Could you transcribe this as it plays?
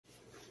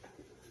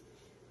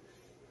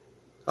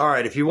All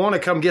right, if you want to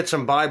come get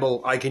some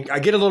Bible, I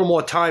get a little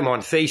more time on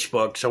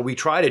Facebook, so we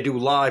try to do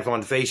live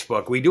on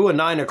Facebook. We do a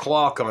 9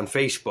 o'clock on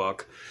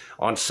Facebook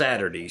on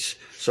Saturdays.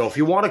 So if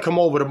you want to come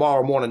over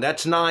tomorrow morning,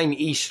 that's 9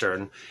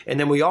 Eastern. And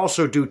then we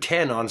also do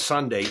 10 on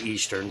Sunday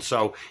Eastern.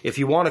 So if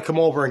you want to come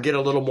over and get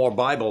a little more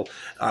Bible,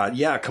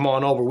 yeah, come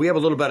on over. We have a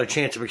little better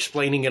chance of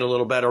explaining it a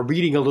little better,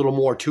 reading a little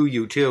more to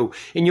you too.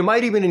 And you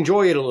might even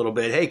enjoy it a little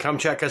bit. Hey, come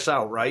check us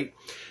out, right?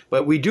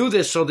 But we do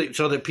this so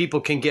that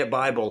people can get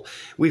Bible.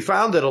 We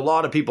found that a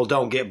lot of people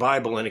don't get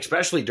Bible, and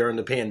especially during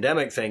the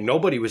pandemic thing,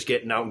 nobody was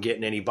getting out and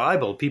getting any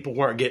Bible. People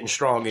weren't getting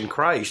strong in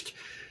Christ.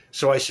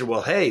 So I said,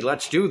 well, hey,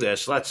 let's do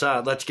this.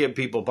 Let's give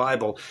people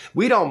Bible.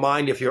 We don't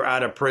mind if you're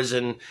out of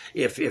prison,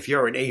 if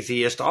you're an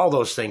atheist, all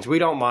those things. We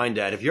don't mind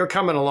that. If you're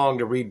coming along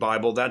to read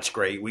Bible, that's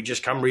great. We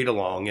just come read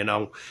along, you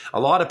know. A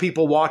lot of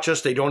people watch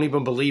us. They don't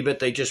even believe it.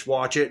 They just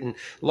watch it. And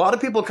a lot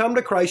of people come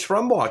to Christ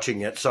from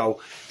watching it.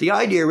 So the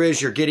idea is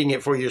you're getting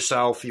it for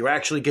yourself. You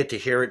actually get to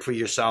hear it for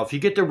yourself. You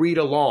get to read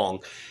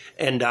along.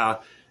 And,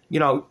 you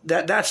know,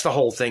 that's the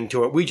whole thing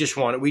to it. We just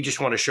want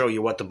to show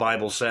you what the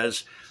Bible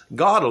says.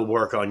 God will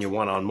work on you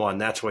one-on-one.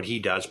 That's what he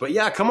does. But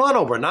yeah, come on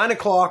over. 9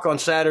 o'clock on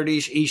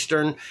Saturdays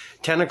Eastern,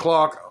 10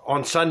 o'clock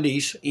on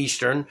Sundays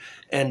Eastern.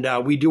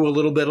 And we do a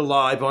little bit of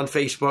live on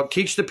Facebook.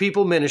 Teach the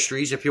People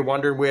Ministries, if you're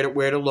wondering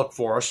where to look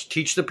for us.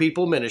 Teach the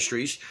People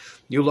Ministries.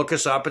 You look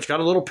us up. It's got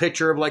a little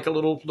picture of like a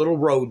little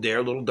road there,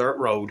 a little dirt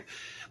road.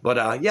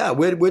 But, yeah,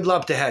 we'd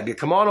love to have you.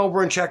 Come on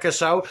over and check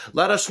us out.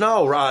 Let us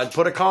know, Rod.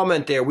 Put a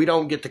comment there. We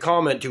don't get to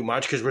comment too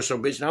much because we're so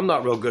busy. I'm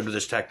not real good with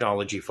this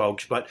technology,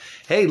 folks. But,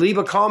 hey, leave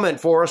a comment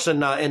for us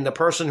and the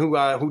person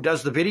who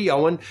does the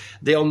video, and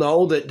they'll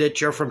know that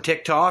you're from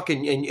TikTok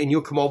and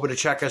you'll come over to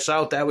check us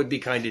out. That would be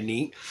kind of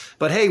neat.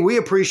 But, hey, we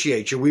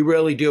appreciate you. We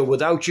really do.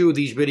 Without you,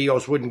 these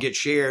videos wouldn't get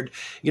shared.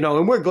 You know,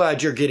 and we're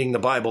glad you're getting the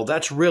Bible.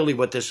 That's really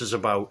what this is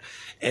about.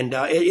 And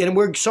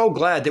we're so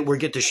glad that we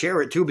get to share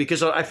it, too,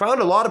 because I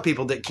found a lot of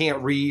people that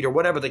can't read or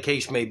whatever the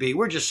case may be.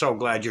 We're just so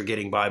glad you're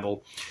getting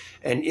Bible.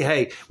 And,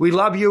 hey, we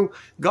love you.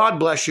 God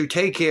bless you.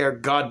 Take care.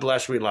 God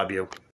bless. We love you.